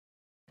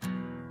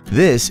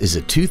This is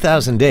a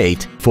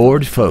 2008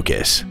 Ford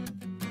Focus.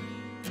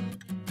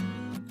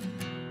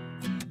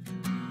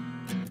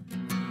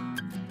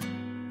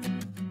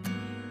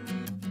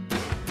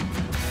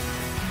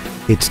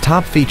 Its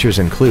top features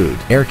include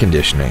air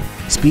conditioning,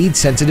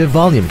 speed-sensitive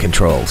volume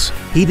controls,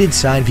 heated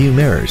side view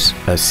mirrors,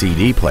 a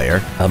CD player,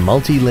 a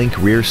multi-link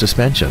rear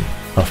suspension,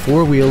 a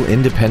four-wheel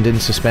independent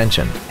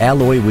suspension,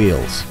 alloy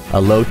wheels, a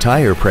low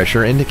tire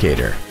pressure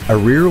indicator, a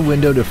rear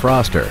window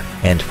defroster,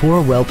 and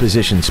 4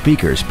 well-positioned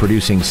speakers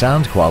producing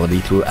sound quality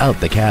throughout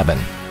the cabin.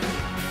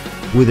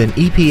 With an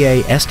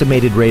EPA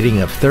estimated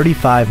rating of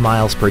 35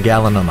 miles per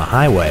gallon on the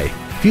highway,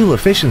 fuel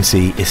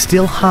efficiency is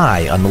still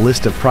high on the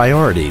list of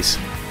priorities.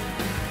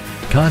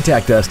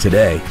 Contact us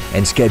today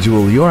and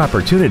schedule your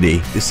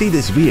opportunity to see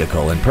this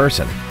vehicle in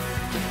person.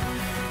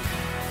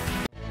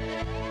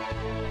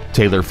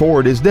 Taylor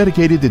Ford is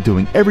dedicated to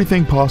doing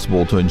everything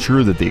possible to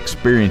ensure that the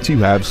experience you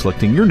have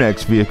selecting your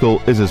next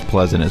vehicle is as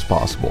pleasant as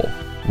possible.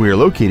 We are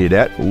located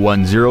at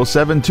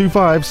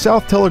 10725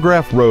 South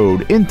Telegraph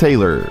Road in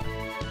Taylor.